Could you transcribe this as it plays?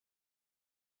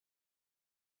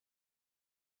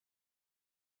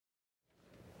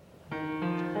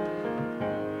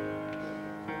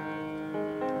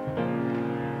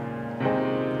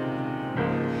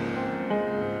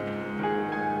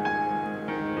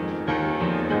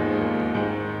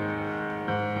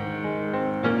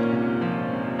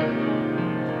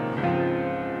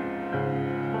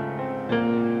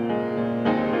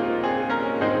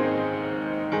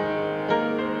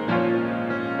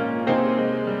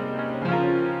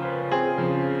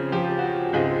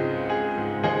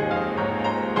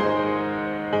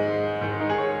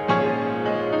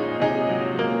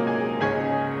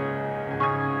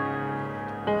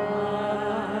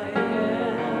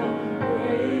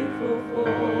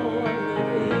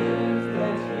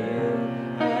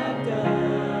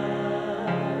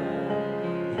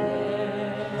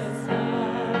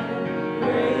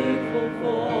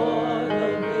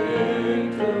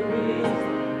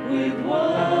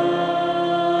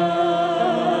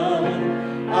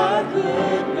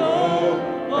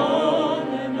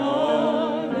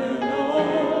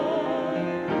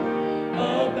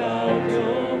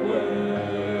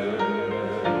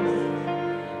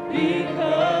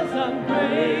because I'm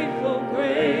grateful,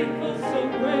 grateful, so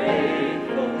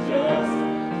grateful just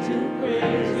to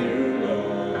praise you,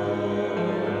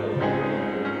 Lord.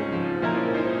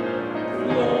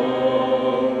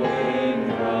 Flowing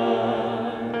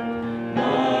from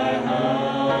my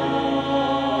heart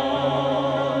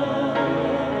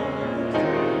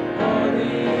are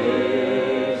the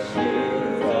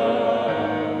issues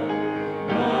of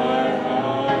my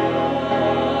heart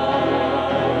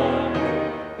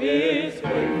is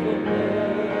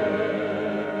gratefulness.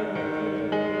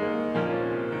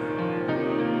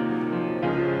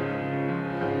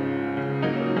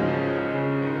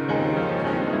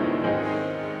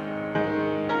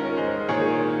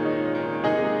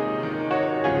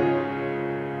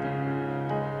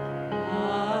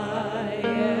 I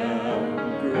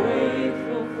am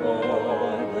grateful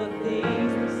for the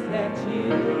things that you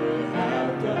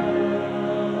have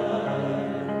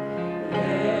done.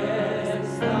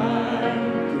 Yes,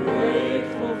 I'm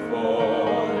grateful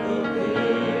for the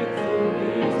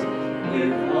victories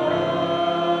we've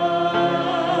won.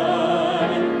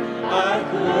 I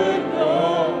could go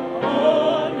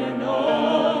on and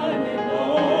on and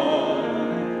on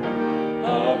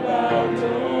about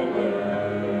your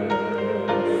words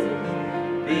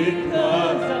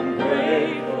because I'm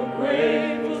grateful,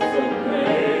 grateful, so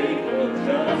grateful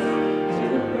just to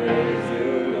praise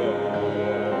you,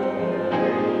 Lord.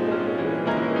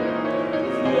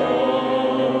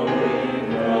 Flowing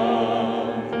from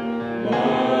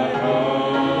my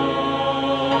heart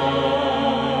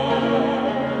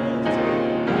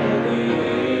are the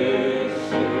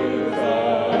issues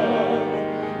of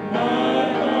my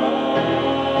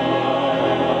heart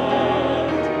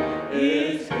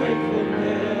is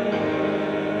gratefulness.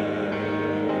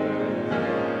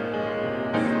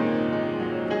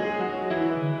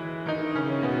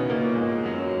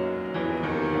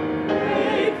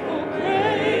 Grateful,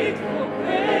 grateful,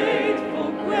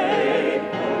 grateful,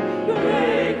 grateful,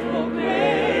 grateful,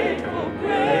 grateful,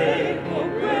 grateful,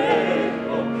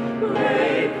 grateful,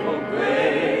 grateful,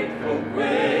 grateful,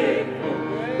 grateful,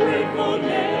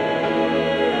 gratefulness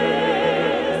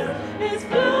is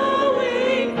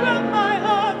flowing from my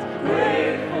heart.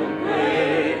 Grateful,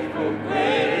 grateful,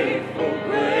 grateful,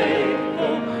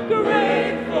 grateful,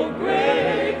 grateful,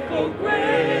 grateful,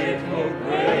 grateful,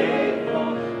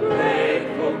 grateful,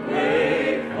 grateful,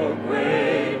 grateful,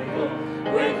 grateful,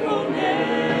 gratefulness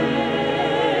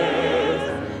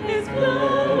is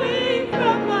flowing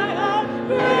from my heart.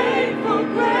 Grateful,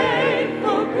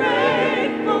 grateful,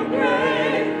 grateful,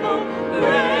 grateful, grateful,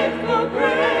 grateful,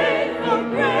 grateful,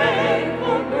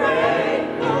 grateful,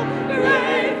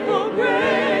 grateful,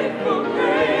 grateful,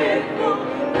 grateful,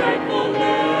 gratefulness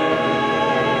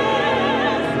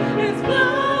is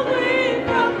flowing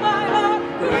from my heart.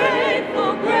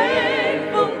 Grateful,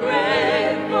 grateful,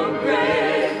 grateful, grateful,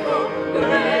 grateful,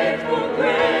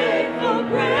 grateful,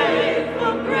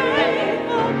 grateful,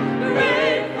 grateful,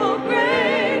 grateful,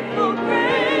 grateful,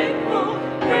 grateful,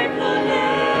 gratefulness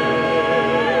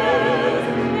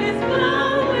is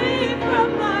flowing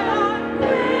from my heart.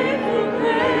 Grateful,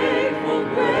 grateful,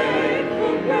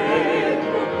 grateful,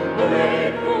 grateful,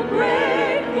 grateful,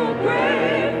 grateful,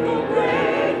 grateful,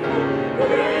 grateful,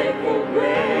 grateful,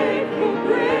 grateful,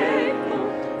 grateful,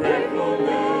 gratefulness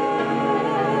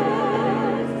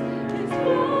is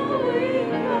flowing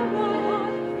from my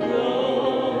heart.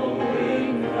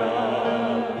 Flowing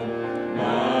from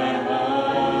my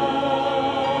heart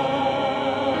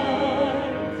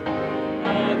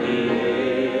are the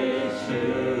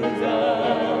issues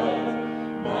of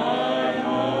my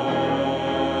heart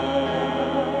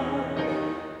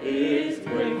is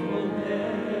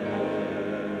gratefulness.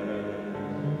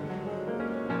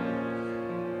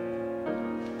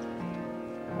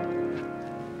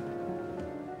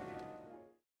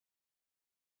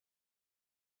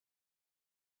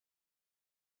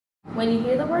 When you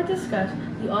hear the word disgust,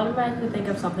 you automatically think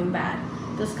of something bad.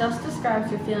 Disgust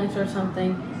describes your feelings for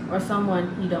something or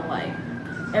someone you don't like.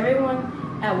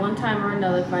 Everyone at one time or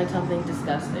another finds something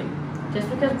disgusting. Just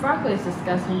because broccoli is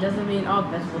disgusting doesn't mean all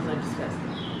vegetables are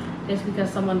disgusting. Just because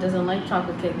someone doesn't like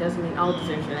chocolate cake doesn't mean all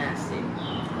desserts are nasty.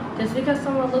 Just because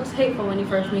someone looks hateful when you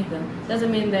first meet them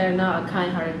doesn't mean they're not a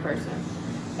kind-hearted person.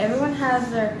 Everyone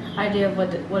has their idea of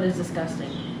what is disgusting.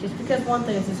 Just because one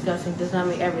thing is disgusting does not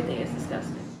mean everything is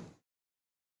disgusting.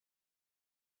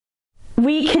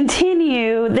 We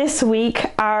continue this week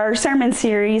our sermon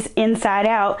series Inside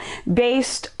Out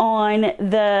based on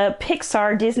the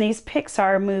Disney's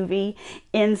Pixar movie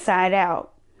Inside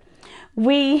Out.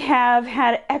 We have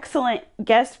had excellent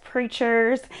guest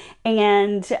preachers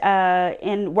and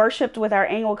worshipped with our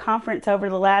annual conference over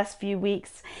the last few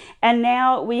weeks. And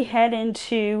now we head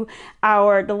into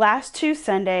the last 2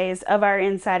 Sundays of our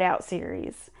Inside Out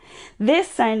series. This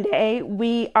Sunday,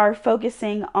 we are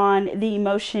focusing on the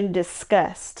emotion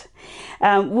disgust.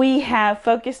 We have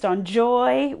focused on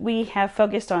joy, we have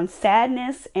focused on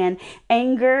sadness and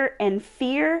anger and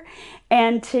fear,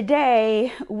 and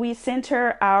today we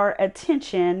center our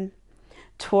attention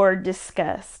toward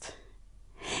disgust.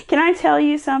 Can I tell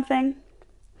you something?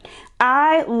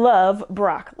 I love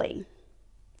broccoli.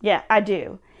 Yeah, I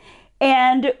do.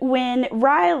 And when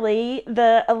Riley,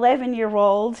 the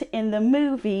 11-year-old in the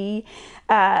movie,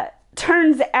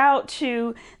 turns out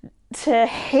to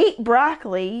hate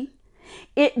broccoli,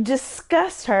 it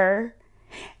disgusts her.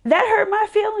 That hurt my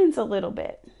feelings a little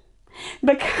bit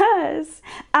because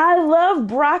I love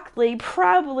broccoli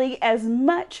probably as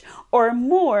much or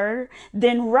more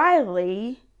than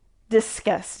Riley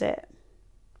disgusts it.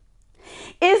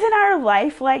 Isn't our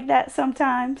life like that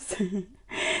sometimes?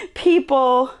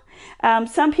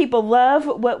 Some people love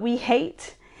what we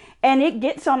hate, and it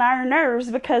gets on our nerves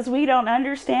because we don't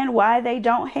understand why they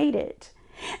don't hate it.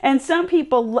 And some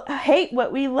people hate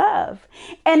what we love,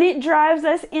 and it drives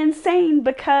us insane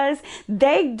because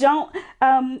they don't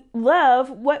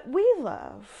love what we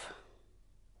love.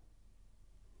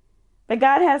 But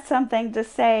God has something to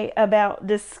say about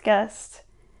disgust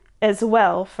as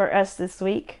well for us this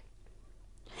week.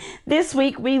 This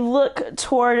week we look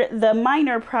toward the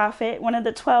minor prophet, one of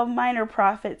the 12 minor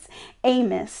prophets,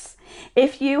 Amos.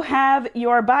 If you have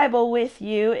your Bible with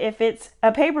you, if it's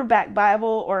a paperback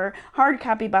Bible or hard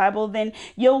copy Bible, then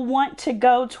you'll want to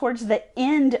go towards the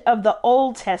end of the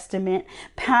Old Testament,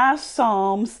 past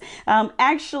Psalms,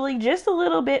 actually just a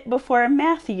little bit before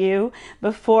Matthew,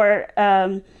 before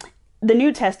the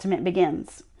New Testament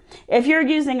begins. If you're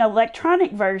using an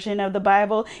electronic version of the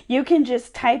Bible, you can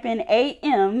just type in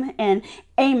AM and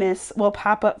Amos will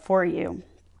pop up for you.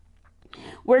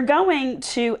 We're going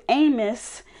to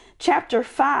Amos chapter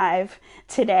 5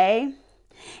 today.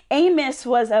 Amos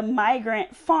was a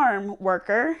migrant farm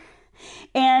worker,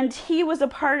 and he was a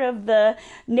part of the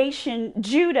nation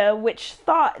Judah, which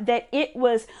thought that it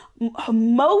was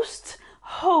most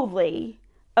holy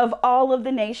of all of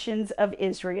the nations of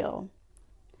Israel.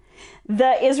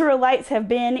 The Israelites have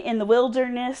been in the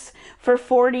wilderness for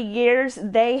 40 years.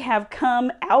 They have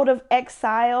come out of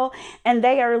exile, and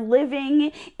they are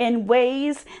living in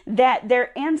ways that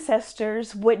their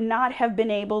ancestors would not have been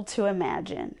able to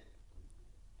imagine.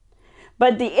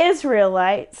 But the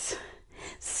Israelites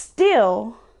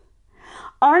still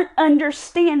aren't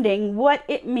understanding what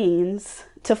it means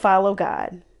to follow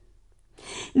God.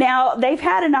 Now, they've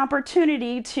had an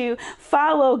opportunity to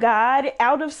follow God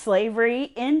out of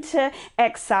slavery into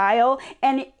exile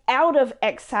and out of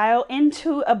exile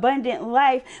into abundant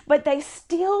life, but they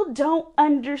still don't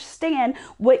understand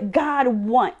what God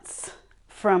wants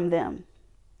from them.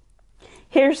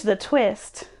 Here's the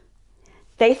twist.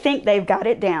 They think they've got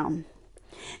it down.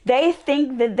 They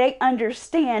think that they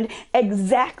understand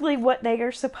exactly what they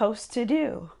are supposed to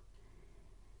do.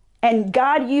 And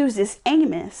God uses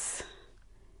Amos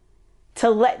to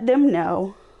let them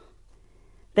know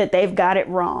that they've got it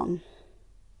wrong.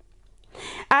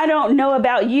 I don't know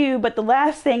about you, but the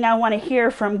last thing I want to hear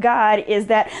from God is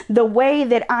that the way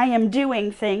that I am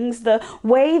doing things, the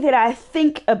way that I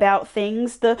think about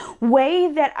things, the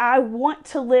way that I want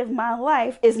to live my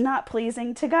life is not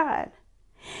pleasing to God.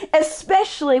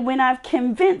 Especially when I've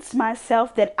convinced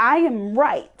myself that I am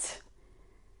right.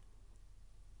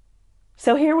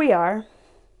 So here we are,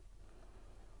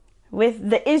 with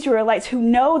the Israelites who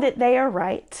know that they are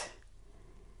right.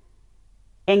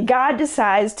 And God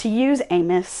decides to use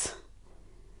Amos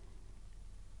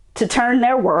to turn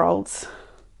their worlds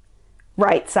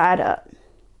right side up.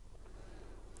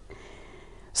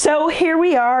 So here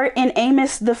we are in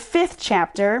Amos, the 5th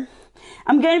chapter.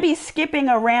 I'm going to be skipping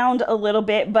around a little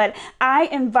bit, but I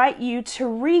invite you to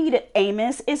read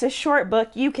Amos. It's a short book.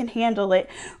 You can handle it.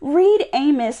 Read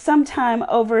Amos sometime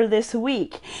over this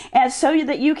week, and so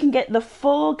that you can get the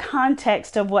full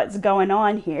context of what's going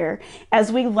on here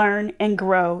as we learn and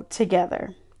grow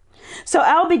together. So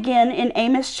I'll begin in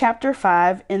Amos chapter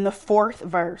 5 in the 4th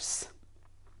verse.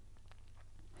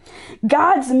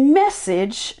 God's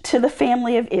message to the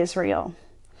family of Israel.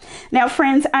 Now,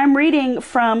 friends, I'm reading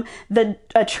from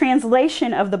a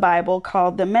translation of the Bible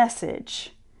called The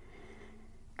Message.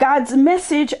 God's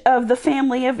message of the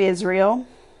family of Israel: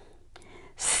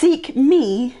 seek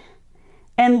me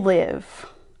and live.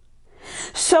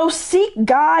 So seek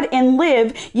God and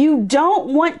live. You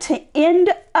don't want to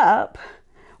end up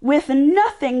with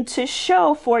nothing to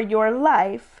show for your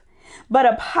life but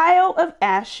a pile of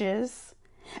ashes,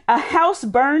 a house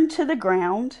burned to the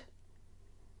ground.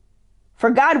 For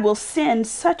God will send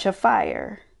such a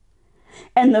fire,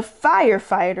 and the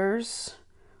firefighters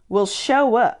will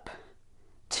show up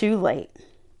too late.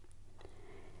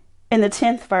 In the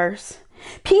 10th verse,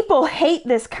 people hate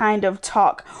this kind of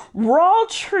talk. Raw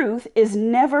truth is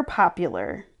never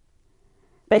popular.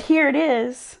 But here it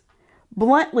is,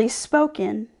 bluntly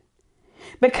spoken.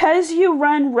 Because you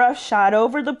run roughshod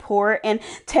over the poor and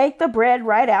take the bread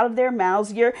right out of their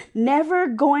mouths, you're never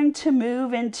going to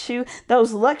move into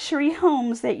those luxury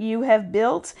homes that you have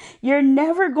built. You're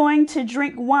never going to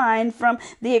drink wine from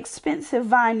the expensive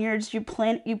vineyards you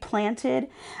planted.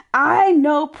 I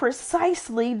know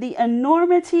precisely the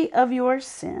enormity of your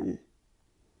sin.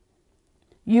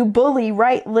 You bully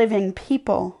right living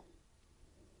people.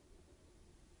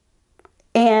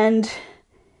 And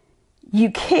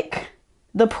you kick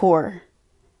the poor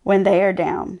when they are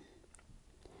down.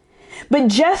 But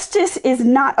justice is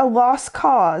not a lost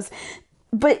cause.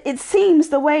 But it seems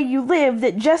the way you live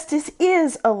that justice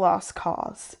is a lost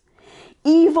cause.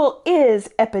 Evil is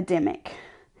epidemic.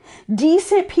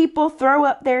 Decent people throw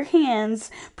up their hands,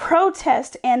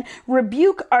 protest, and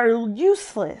rebuke are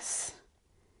useless.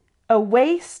 A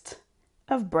waste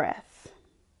of breath.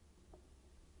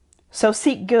 So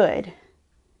seek good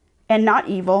and not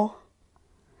evil,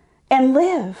 and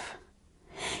live.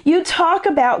 You talk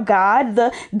about God,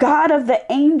 the God of the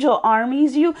angel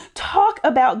armies. You talk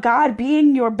about God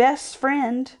being your best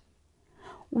friend.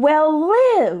 Well,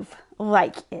 live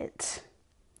like it,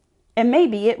 and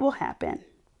maybe it will happen.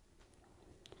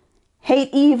 Hate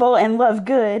evil and love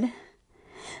good.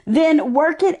 Then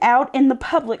work it out in the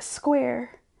public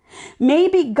square.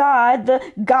 Maybe God,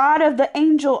 the God of the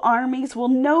angel armies, will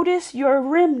notice your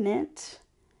remnant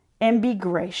and be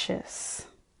gracious.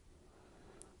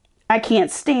 I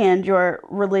can't stand your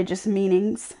religious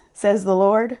meetings, says the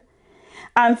Lord.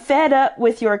 I'm fed up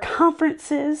with your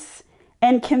conferences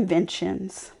and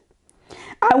conventions.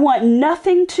 I want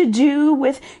nothing to do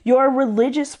with your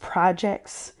religious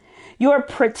projects, your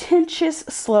pretentious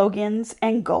slogans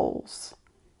and goals.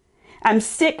 I'm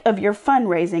sick of your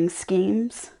fundraising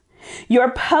schemes, your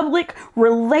public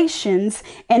relations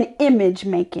and image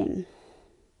making.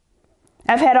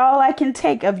 I've had all I can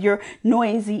take of your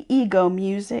noisy ego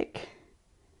music.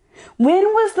 When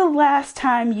was the last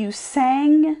time you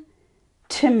sang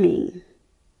to me?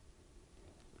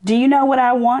 Do you know what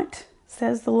I want,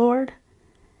 says the Lord?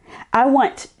 I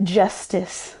want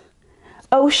justice,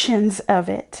 oceans of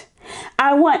it.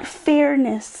 I want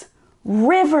fairness,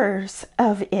 rivers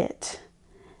of it.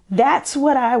 That's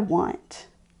what I want.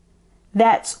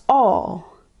 That's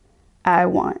all I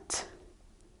want.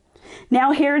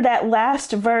 Now hear that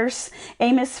last verse,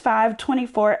 Amos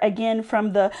 5:24, again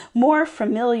from the more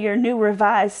familiar New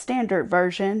Revised Standard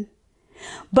Version.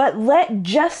 But let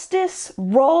justice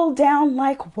roll down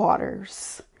like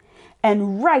waters,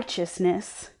 and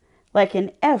righteousness like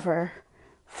an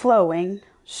ever-flowing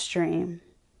stream.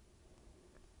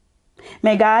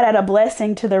 May God add a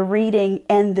blessing to the reading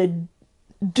and the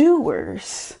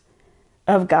doers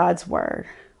of God's word.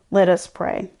 Let us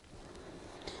pray.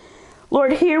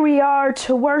 Lord, here we are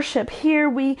to worship. Here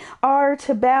we are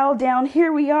to bow down.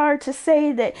 Here we are to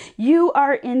say that you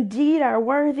are indeed our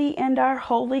worthy and our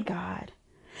holy God.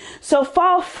 So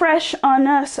fall fresh on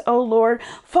us, O Lord.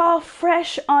 Fall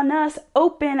fresh on us.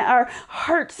 Open our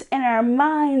hearts and our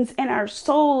minds and our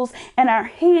souls and our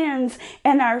hands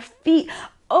and our feet.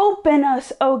 Open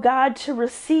us, O God, to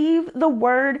receive the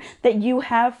word that you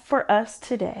have for us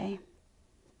today.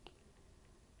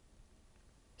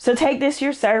 So take this,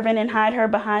 your servant, and hide her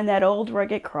behind that old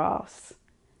rugged cross,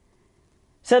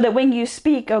 so that when you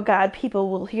speak, O God,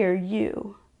 people will hear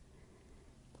you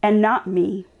and not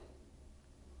me.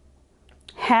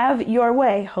 Have your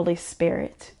way, Holy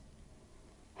Spirit.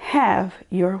 Have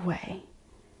your way.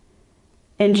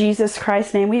 In Jesus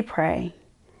Christ's name we pray.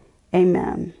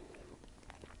 Amen.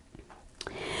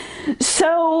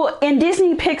 So in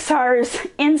Disney Pixar's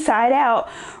Inside Out,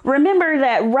 remember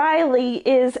that Riley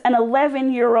is an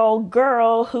 11-year-old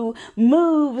girl who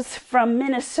moves from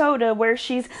Minnesota, where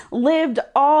she's lived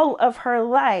all of her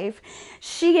life.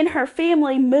 She and her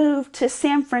family moved to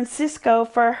San Francisco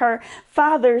for her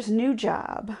father's new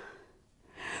job.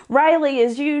 Riley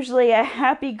is usually a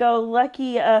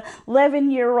happy-go-lucky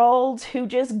 11-year-old who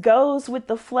just goes with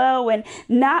the flow and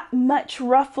not much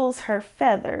ruffles her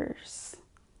feathers.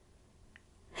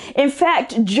 In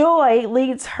fact, joy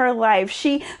leads her life.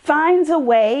 She finds a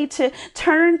way to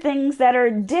turn things that are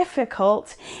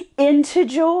difficult into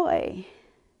joy.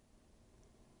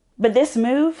 But this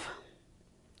move,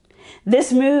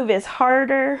 This move is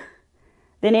harder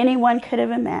than anyone could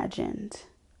have imagined.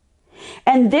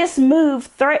 And this move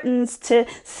threatens to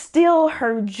steal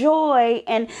her joy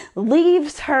and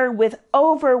leaves her with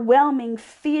overwhelming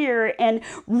fear and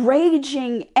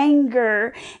raging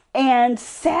anger and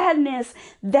sadness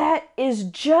that is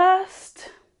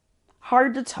just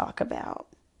hard to talk about.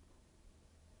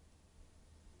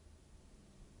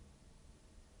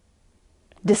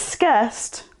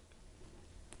 Disgust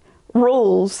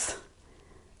rules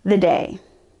the day.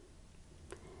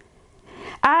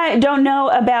 I don't know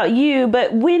about you,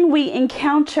 but when we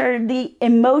encounter the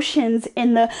emotions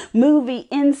in the movie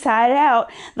Inside Out,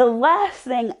 the last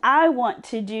thing I want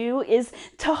to do is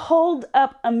to hold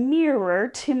up a mirror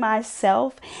to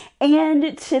myself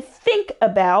and to think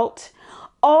about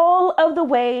all of the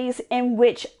ways in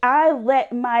which I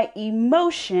let my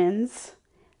emotions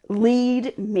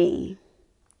lead me.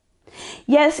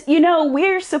 Yes,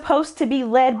 we're supposed to be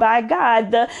led by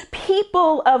God. The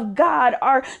people of God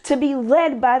are to be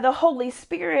led by the Holy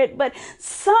Spirit, but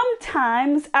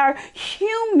sometimes our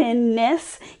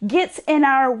humanness gets in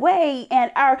our way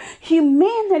and our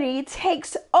humanity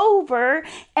takes over,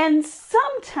 and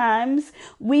sometimes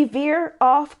we veer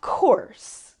off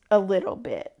course a little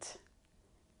bit.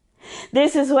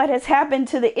 This is what has happened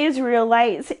to the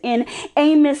Israelites in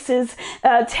Amos's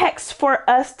text for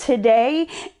us today.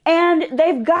 And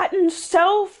they've gotten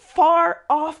so far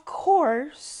off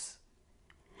course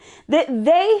that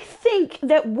they think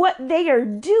that what they are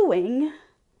doing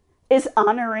is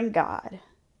honoring God.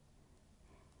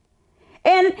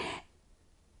 And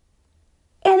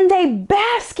they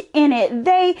bask in it.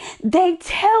 They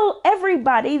tell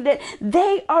everybody that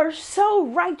they are so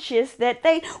righteous, that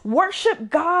they worship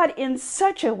God in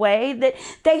such a way that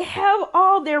they have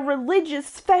all their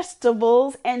religious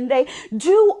festivals and they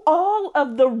do all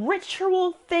of the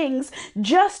ritual things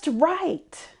just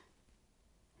right.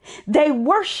 They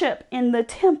worship in the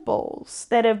temples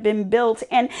that have been built,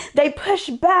 and they push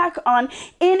back on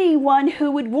anyone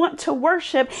who would want to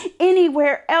worship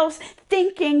anywhere else,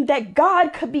 thinking that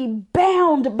God could be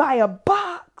bound by a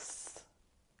box.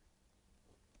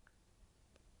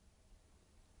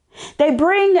 They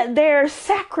bring their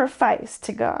sacrifice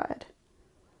to God.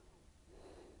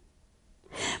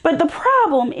 But the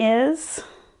problem is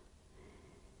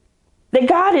that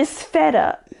God is fed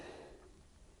up.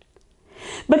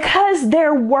 Because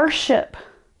their worship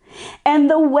and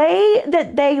the way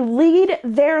that they lead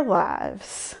their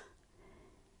lives,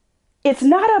 it's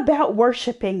not about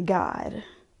worshiping God.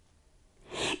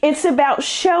 It's about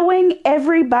showing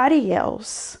everybody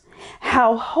else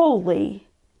how holy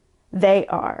they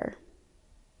are.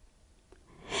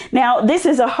 Now, this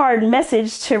is a hard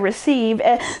message to receive,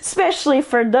 especially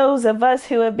for those of us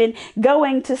who have been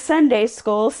going to Sunday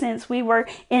school since we were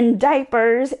in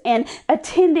diapers and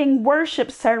attending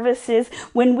worship services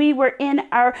when we were in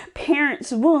our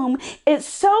parents' womb. It's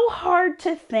so hard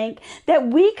to think that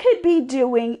we could be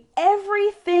doing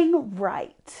everything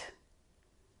right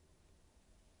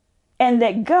and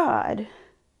that God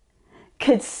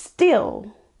could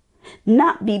still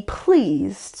not be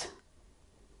pleased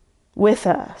with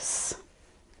us.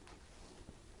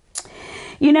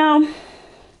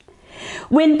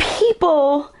 When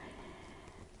people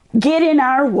get in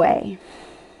our way,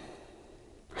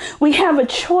 we have a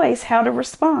choice how to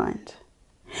respond.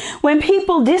 When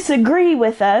people disagree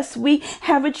with us, we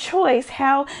have a choice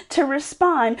how to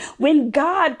respond. When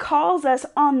God calls us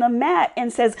on the mat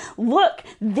and says, look,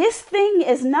 this thing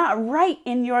is not right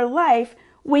in your life,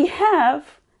 we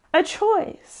have a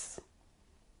choice.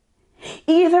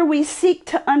 Either we seek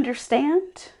to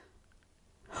understand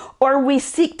or we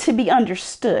seek to be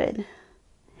understood.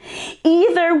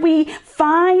 Either we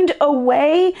find a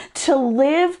way to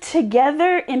live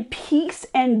together in peace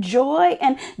and joy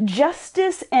and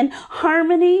justice and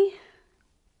harmony,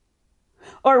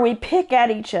 or we pick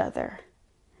at each other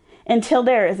until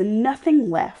there is nothing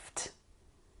left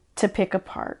to pick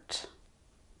apart.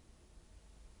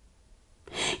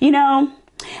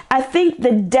 I think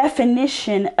the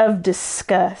definition of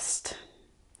disgust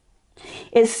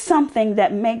is something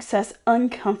that makes us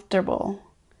uncomfortable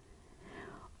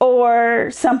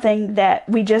or something that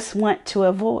we just want to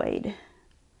avoid.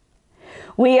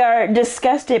 We are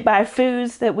disgusted by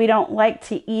foods that we don't like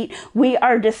to eat. We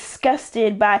are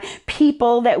disgusted by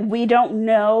people that we don't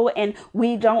know and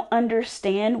we don't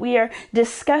understand. We are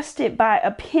disgusted by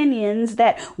opinions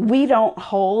that we don't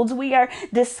hold. We are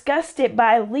disgusted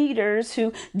by leaders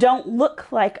who don't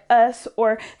look like us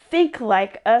or think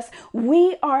like us.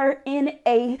 We are in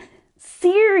a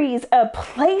series, a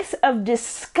place of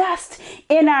disgust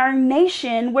in our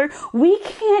nation where we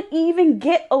can't even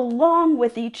get along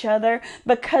with each other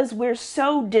because we're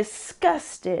so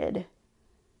disgusted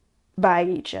by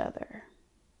each other.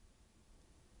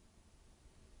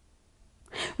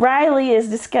 Riley is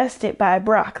disgusted by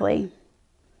broccoli.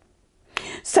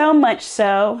 So much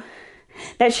so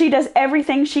that she does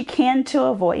everything she can to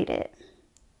avoid it.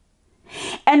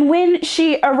 And when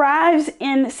she arrives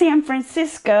in San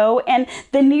Francisco and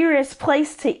the nearest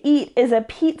place to eat is a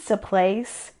pizza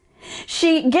place,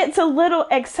 she gets a little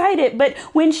excited, but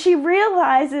when she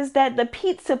realizes that the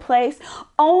pizza place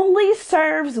only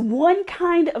serves one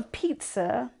kind of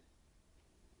pizza,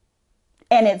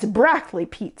 and it's broccoli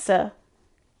pizza,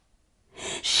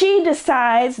 she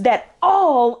decides that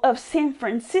all of San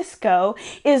Francisco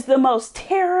is the most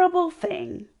terrible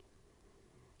thing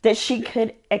that she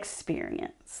could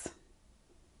experience.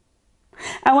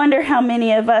 I wonder how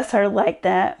many of us are like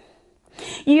that.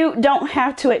 You don't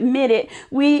have to admit it.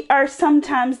 We are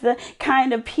sometimes the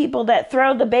kind of people that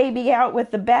throw the baby out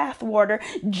with the bathwater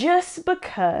just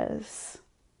because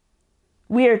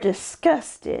we are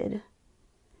disgusted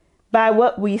by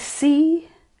what we see,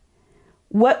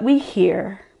 what we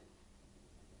hear,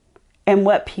 and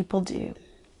what people do.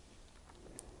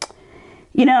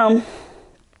 You know,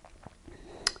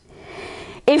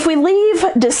 if we leave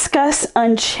disgust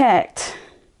unchecked,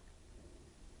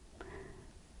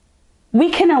 we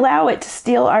can allow it to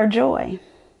steal our joy.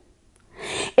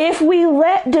 If we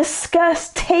let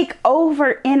disgust take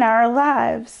over in our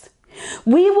lives,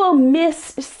 we will miss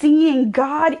seeing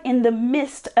God in the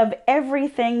midst of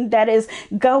everything that is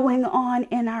going on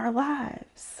in our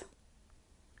lives.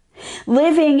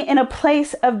 Living in a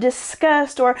place of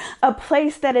disgust or a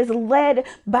place that is led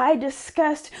by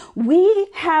disgust, we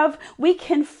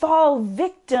can fall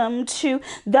victim to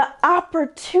the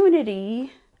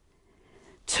opportunity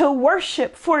to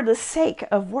worship for the sake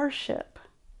of worship.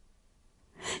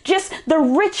 Just the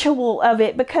ritual of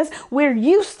it, because we're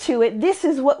used to it. This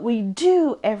is what we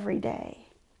do every day.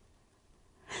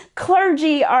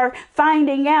 Clergy are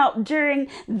finding out during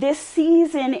this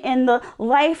season in the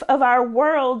life of our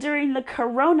world during the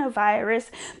coronavirus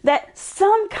that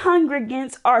some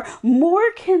congregants are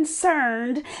more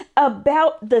concerned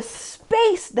about the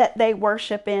space that they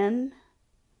worship in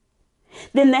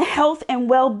than the health and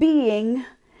well-being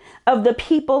of the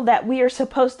people that we are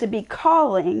supposed to be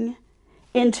calling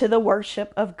into the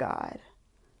worship of God.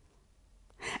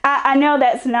 I know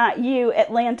that's not you,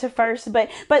 Atlanta First, but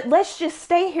let's just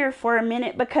stay here for a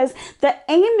minute, because the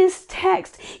Amos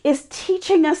text is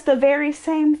teaching us the very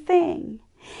same thing.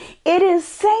 It is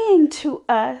saying to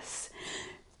us,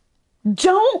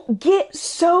 don't get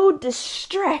so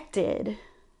distracted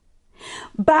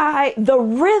by the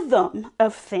rhythm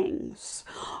of things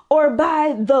or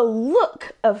by the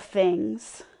look of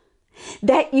things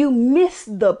that you miss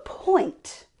the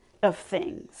point of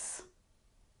things.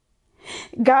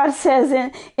 God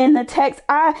says in the text,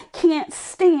 I can't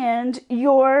stand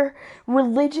your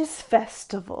religious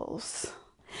festivals,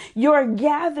 your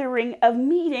gathering of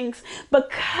meetings,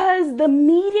 because the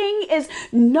meeting is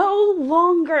no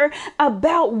longer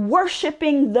about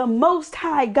worshiping the Most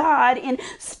High God in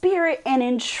spirit and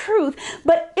in truth,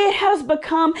 but it has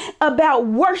become about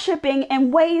worshiping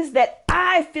in ways that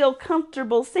I feel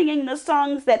comfortable singing the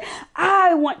songs that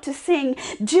I want to sing,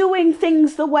 doing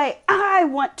things the way I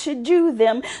want to do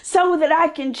them, so that I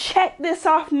can check this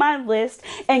off my list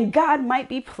and God might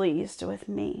be pleased with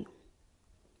me.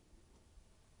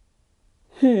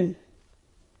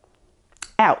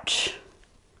 Ouch.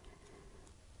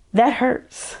 That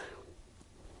hurts.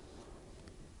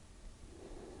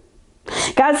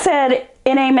 God said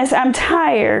in Amos, I'm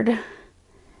tired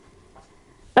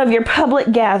of your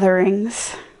public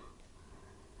gatherings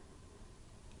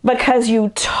because you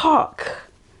talk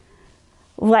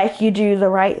like you do the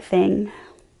right thing,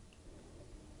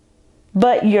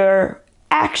 but your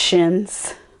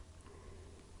actions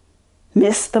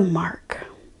miss the mark.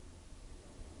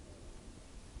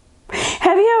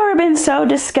 Have you ever been so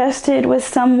disgusted with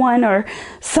someone or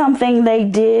something they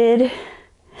did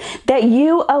that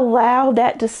you allow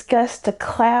that disgust to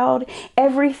cloud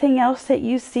everything else that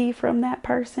you see from that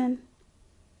person?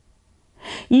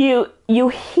 You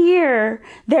hear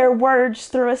their words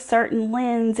through a certain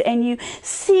lens, and you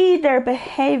see their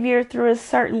behavior through a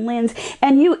certain lens,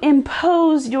 and you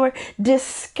impose your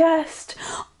disgust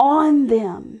on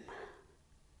them.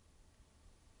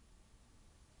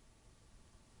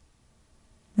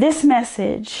 This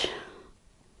message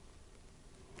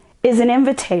is an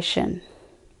invitation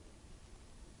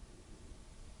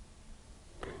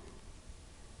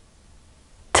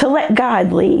to let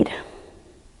God lead.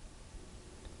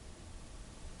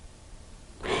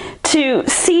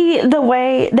 the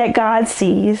way that God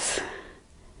sees,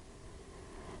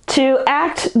 to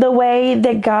act the way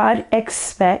that God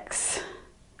expects,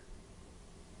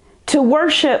 to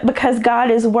worship because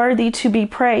God is worthy to be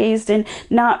praised and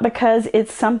not because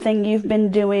it's something you've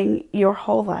been doing your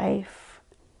whole life.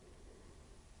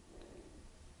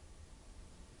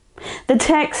 The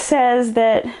text says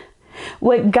that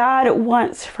what God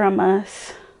wants from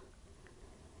us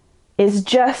is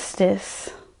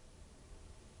justice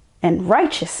and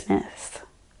righteousness.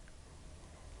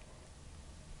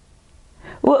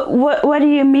 What do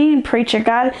you mean,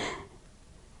 preacher?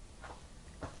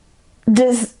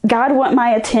 Does God want my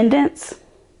attendance?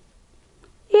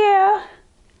 Yeah.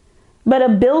 But a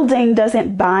building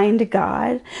doesn't bind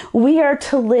God. We are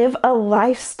to live a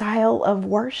lifestyle of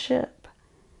worship.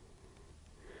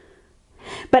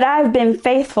 But I've been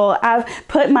faithful. I've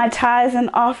put my tithes and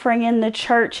offering in the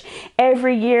church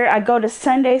every year. I go to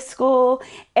Sunday school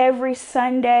every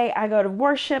Sunday. I go to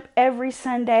worship every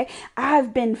Sunday.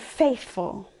 I've been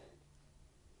faithful.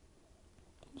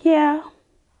 Yeah,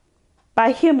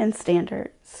 by human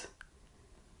standards.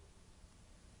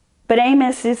 But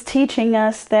Amos is teaching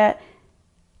us that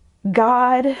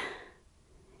God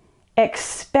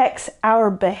expects our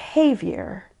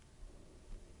behavior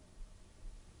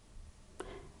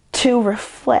to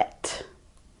reflect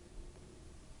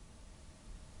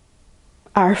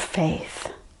our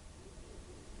faith.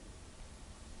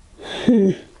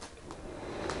 You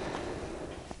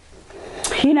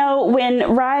know,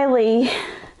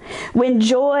 when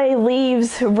joy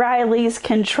leaves Riley's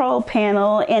control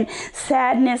panel and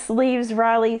sadness leaves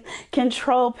Riley's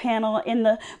control panel in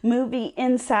the movie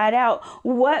Inside Out,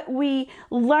 what we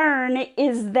learn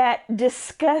is that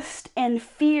disgust and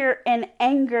fear and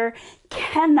anger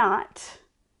cannot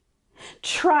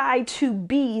try to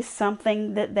be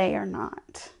something that they are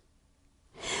not.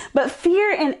 But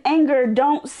fear and anger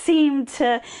doesn't seem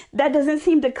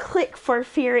to click for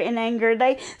fear and anger.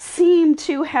 They seem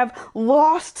to have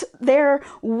lost their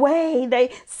way.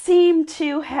 They seem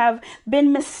to have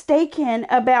been mistaken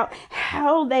about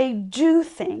how they do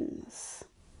things.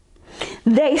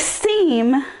 They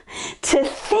seem to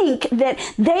think that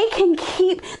they can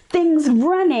keep things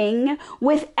running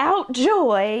without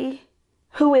Joy,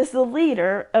 who is the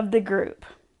leader of the group.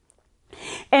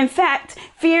 In fact,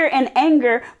 fear and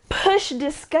anger push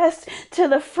disgust to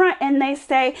the front and they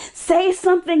say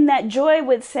something that Joy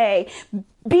would say.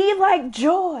 Be like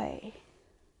Joy.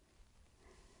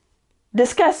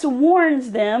 Disgust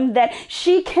warns them that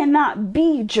she cannot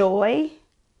be Joy.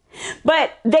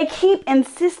 But they keep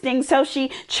insisting, so she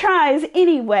tries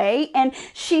anyway, and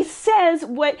she says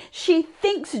what she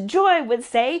thinks Joy would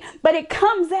say, but it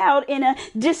comes out in a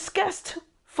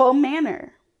disgustful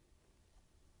manner.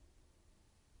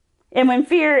 And when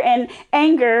fear and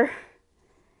anger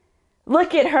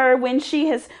look at her when she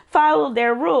has followed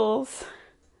their rules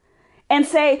and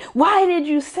say, why did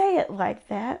you say it like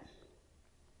that?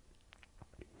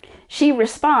 She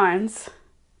responds,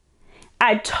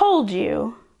 I told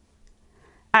you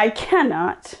I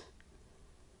cannot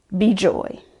be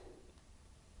Joy.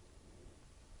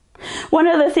 One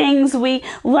of the things we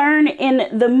learn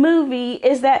in the movie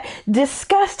is that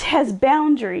disgust has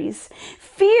boundaries.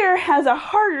 Fear has a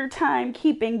harder time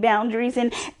keeping boundaries,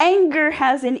 and anger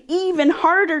has an even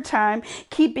harder time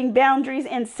keeping boundaries,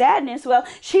 and sadness, well,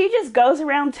 she just goes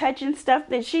around touching stuff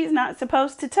that she's not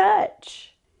supposed to touch.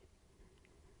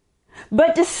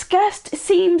 But disgust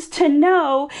seems to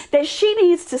know that she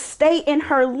needs to stay in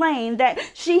her lane, that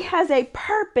she has a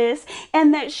purpose,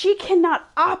 and that she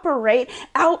cannot operate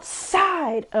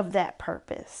outside of that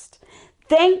purpose.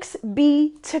 Thanks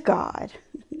be to God.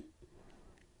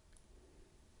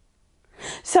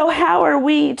 So how are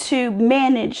we to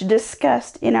manage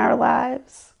disgust in our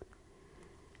lives?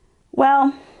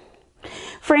 Well,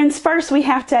 friends, first we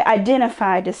have to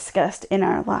identify disgust in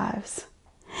our lives.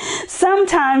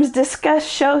 Sometimes disgust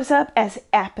shows up as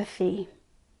apathy.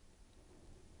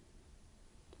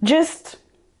 Just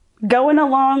going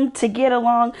along to get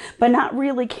along, but not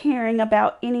really caring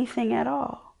about anything at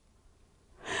all.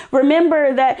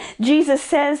 Remember that Jesus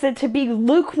says that to be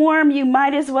lukewarm, you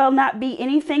might as well not be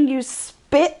anything. You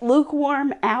spit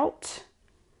lukewarm out.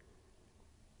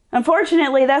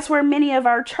 Unfortunately, that's where many of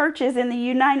our churches in the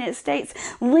United States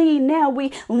lean now.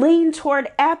 We lean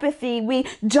toward apathy. We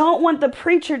don't want the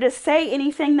preacher to say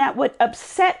anything that would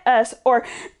upset us or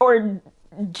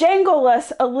jangle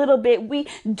us a little bit. We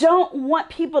don't want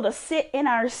people to sit in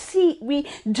our seat. We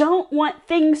don't want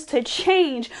things to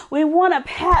change. We want a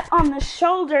pat on the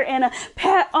shoulder and a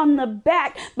pat on the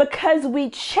back because we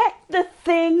checked the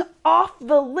thing off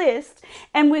the list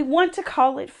and we want to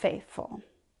call it faithful.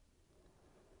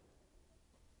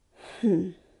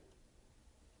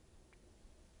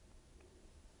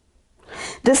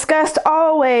 Disgust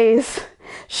also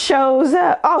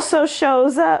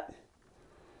shows up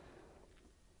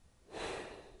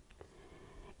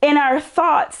in our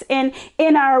thoughts and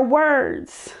in our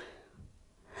words.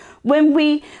 When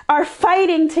we are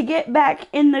fighting to get back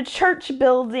in the church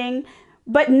building,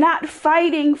 but not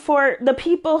fighting for the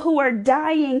people who are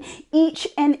dying each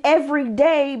and every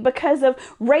day because of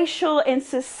racial and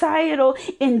societal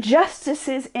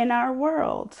injustices in our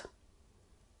world.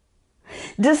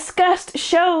 Disgust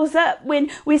shows up when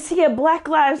we see a Black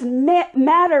Lives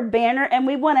Matter banner and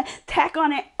we want to tack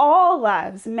on it All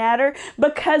Lives Matter,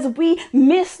 because we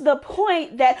miss the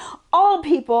point that all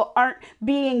people aren't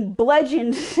being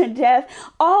bludgeoned to death.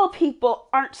 All people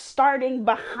aren't starting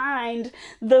behind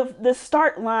the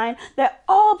start line. That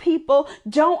all people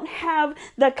don't have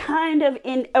the kind of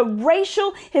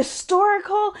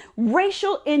historical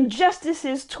racial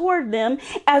injustices toward them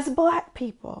as Black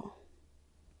people.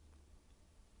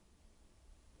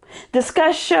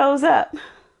 Disgust shows up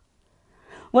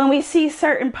when we see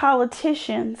certain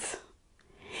politicians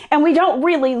and we don't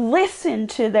really listen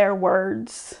to their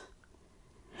words.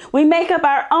 We make up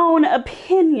our own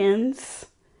opinions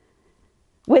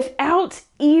without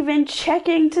even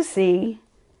checking to see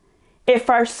if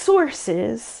our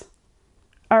sources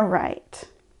are right.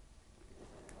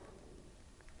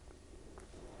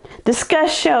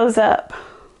 Disgust shows up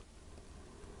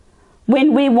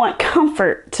when we want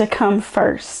comfort to come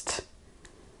first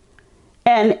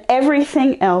and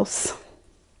everything else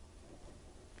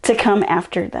to come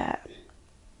after that.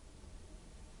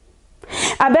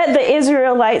 I bet the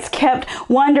Israelites kept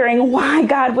wondering why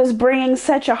God was bringing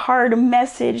such a hard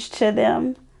message to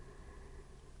them.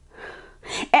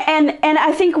 And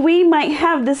I think we might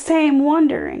have the same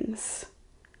wonderings.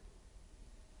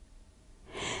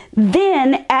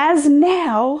 Then, as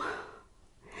now,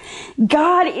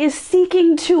 God is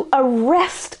seeking to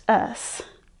arrest us,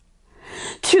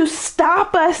 to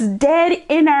stop us dead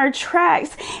in our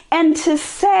tracks, and to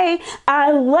say,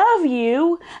 I love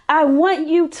you. I want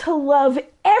you to love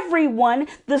everyone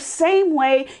the same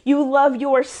way you love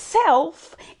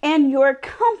yourself and your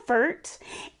comfort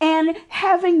and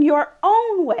having your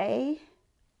own way.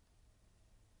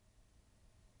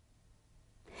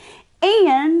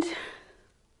 And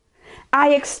I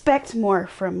expect more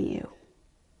from you.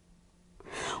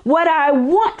 What I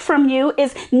want from you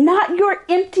is not your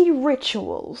empty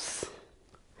rituals,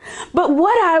 but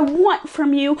what I want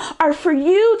from you are for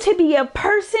you to be a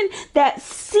person that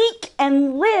seek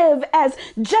and live as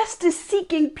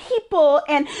justice-seeking people,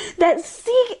 and that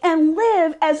seek and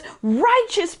live as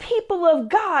righteous people of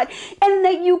God, and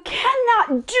that you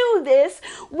cannot do this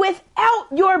without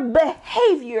your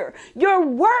behavior. Your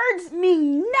words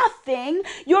mean nothing.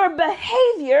 Your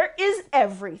behavior is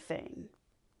everything.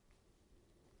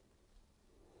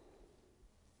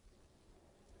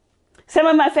 Some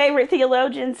of my favorite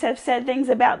theologians have said things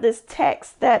about this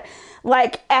text that,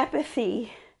 like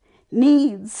apathy,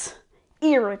 needs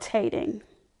irritating.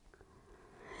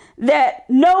 That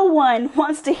no one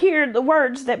wants to hear the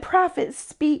words that prophets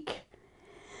speak.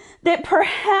 That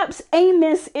perhaps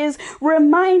Amos is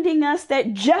reminding us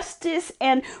that justice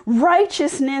and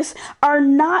righteousness are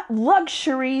not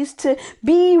luxuries to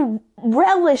be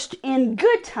relished in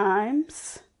good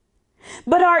times,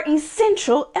 but are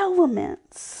essential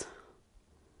elements.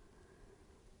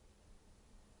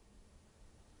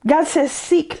 God says,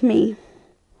 seek me.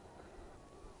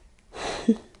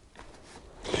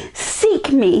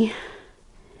 Seek me.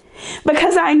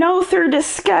 Because I know through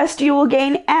disgust you will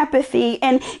gain apathy.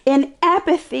 And in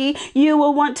apathy, you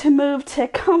will want to move to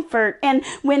comfort. And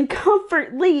when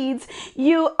comfort leads,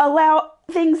 you allow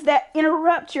things that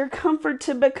interrupt your comfort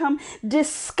to become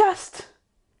disgust.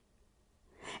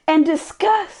 And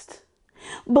disgust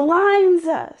blinds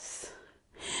us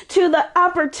to the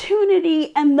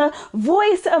opportunity and the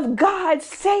voice of God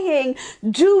saying,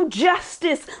 do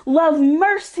justice, love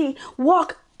mercy,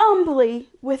 walk humbly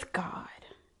with God.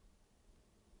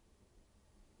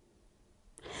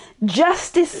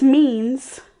 Justice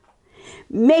means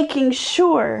making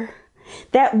sure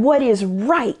that what is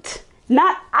right,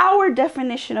 not our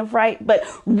definition of right, but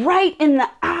right in the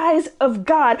eyes of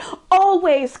God,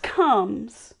 always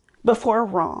comes before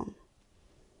wrong.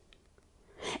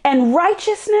 And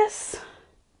righteousness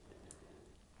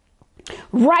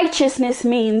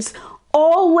means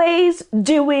always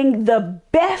doing the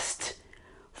best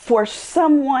for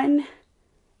someone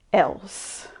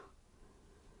else.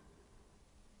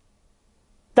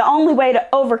 The only way to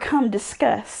overcome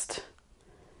disgust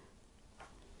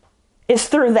is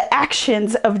through the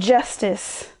actions of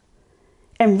justice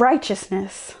and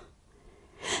righteousness.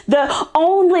 The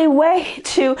only way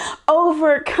to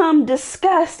overcome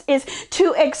disgust is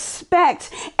to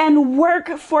expect and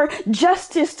work for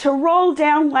justice to roll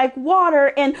down like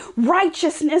water and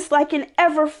righteousness like an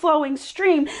ever-flowing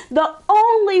stream. The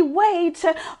only way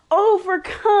to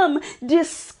overcome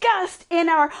disgust in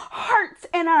our hearts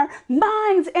and our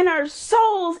minds and our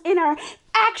souls, in our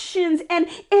actions and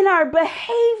in our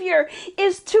behavior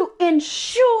is to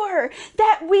ensure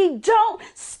that we don't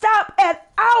stop at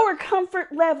our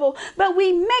comfort level, but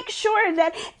we make sure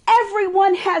that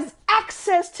everyone has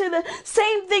access to the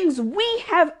same things we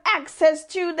have access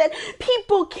to, that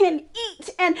people can eat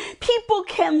and people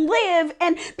can live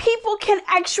and people can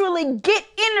actually get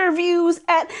interviews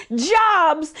at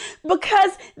jobs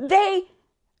because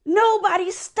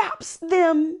nobody stops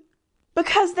them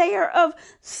because they are of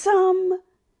some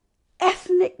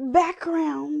ethnic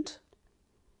background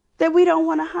that we don't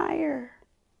want to hire.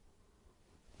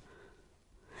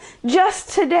 Just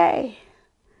today,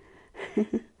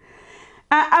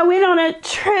 I went on a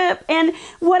trip, and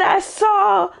what I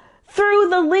saw through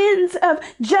the lens of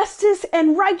justice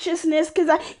and righteousness, because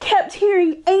I kept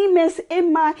hearing Amos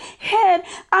in my head,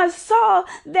 I saw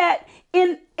that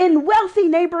in wealthy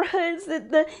neighborhoods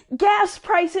that the gas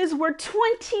prices were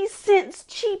 20 cents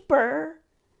cheaper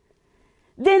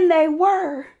than they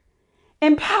were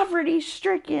in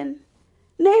poverty-stricken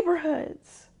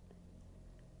neighborhoods.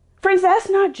 Friends, that's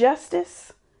not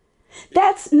justice.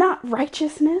 That's not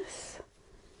righteousness.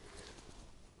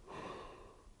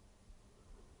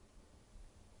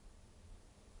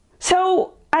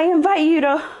 So I invite you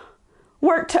to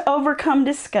work to overcome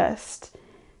disgust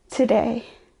today.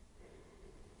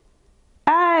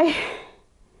 I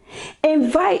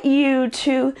invite you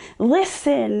to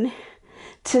listen,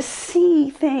 to see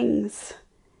things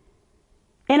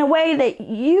in a way that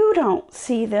you don't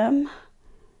see them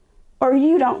or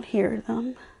you don't hear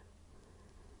them.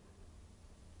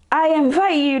 I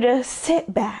invite you to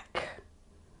sit back,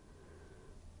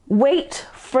 wait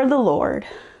for the Lord,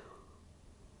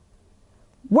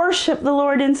 worship the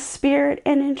Lord in spirit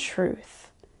and in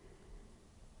truth,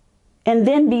 and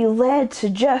then be led to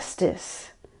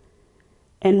justice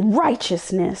and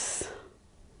righteousness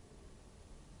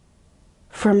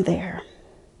from there.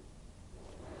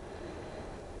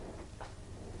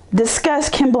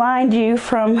 Disgust can blind you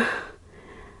from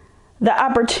the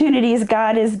opportunities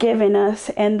God has given us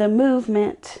and the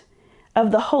movement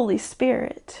of the Holy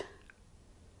Spirit.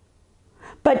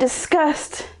 But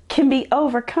disgust can be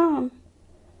overcome.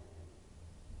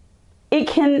 It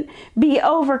can be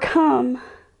overcome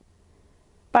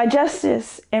by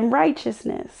justice and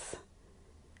righteousness.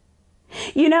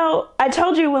 You know, I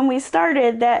told you when we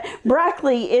started that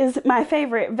broccoli is my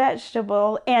favorite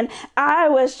vegetable, and I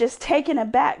was just taken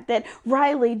aback that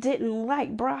Riley didn't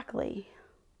like broccoli.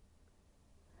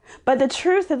 But the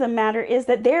truth of the matter is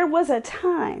that there was a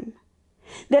time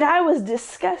that I was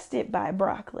disgusted by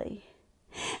broccoli.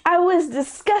 I was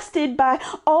disgusted by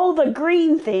all the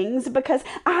green things because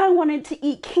I wanted to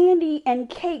eat candy and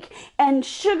cake and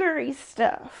sugary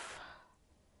stuff.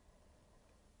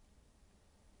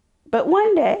 But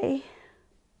one day,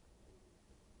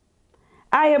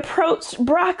 I approached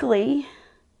broccoli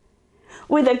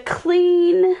with a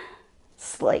clean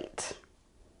slate.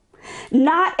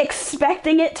 Not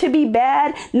expecting it to be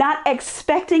bad, not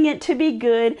expecting it to be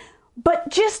good, but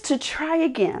just to try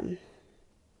again.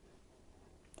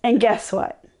 And guess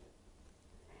what?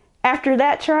 After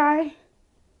that try,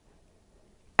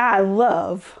 I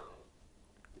love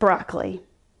broccoli.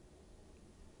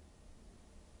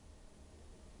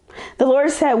 The Lord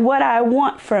said, what I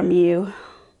want from you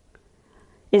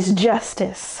is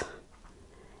justice,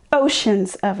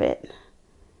 oceans of it.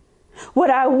 What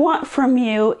I want from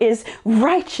you is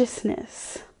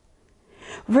righteousness,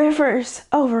 rivers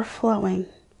overflowing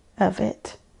of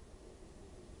it.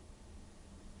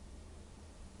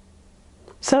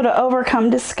 So to overcome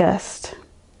disgust,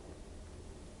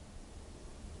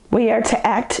 we are to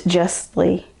act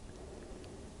justly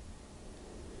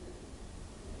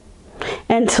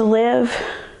and to live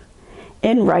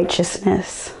in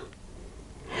righteousness,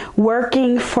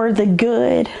 working for the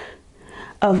good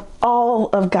of all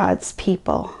of God's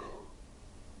people,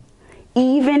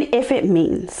 even if it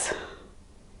means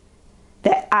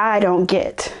that I don't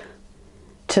get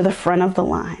to the front of the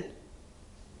line.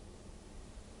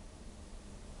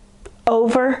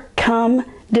 Overcome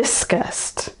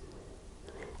disgust.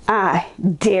 I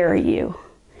dare you.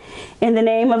 In the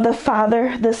name of the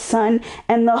Father, the Son,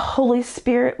 and the Holy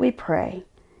Spirit, we pray.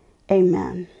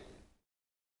 Amen.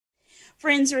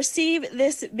 Friends, receive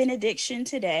this benediction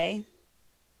today.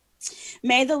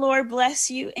 May the Lord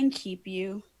bless you and keep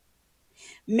you.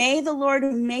 May the Lord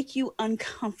make you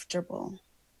uncomfortable.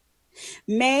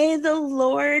 May the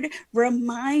Lord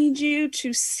remind you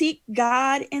to seek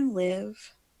God and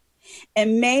live.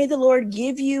 And may the Lord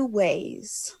give you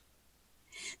ways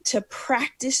to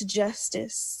practice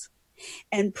justice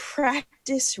and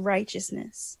practice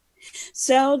righteousness,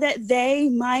 so that they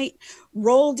might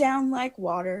roll down like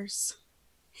waters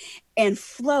and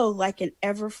flow like an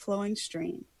ever-flowing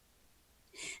stream.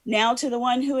 Now to the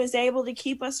one who is able to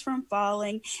keep us from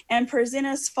falling and present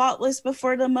us faultless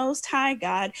before the Most High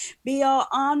God, be all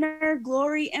honor,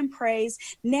 glory, and praise,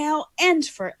 now and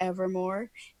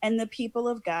forevermore. And the people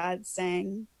of God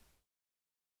sang.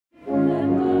 Amen.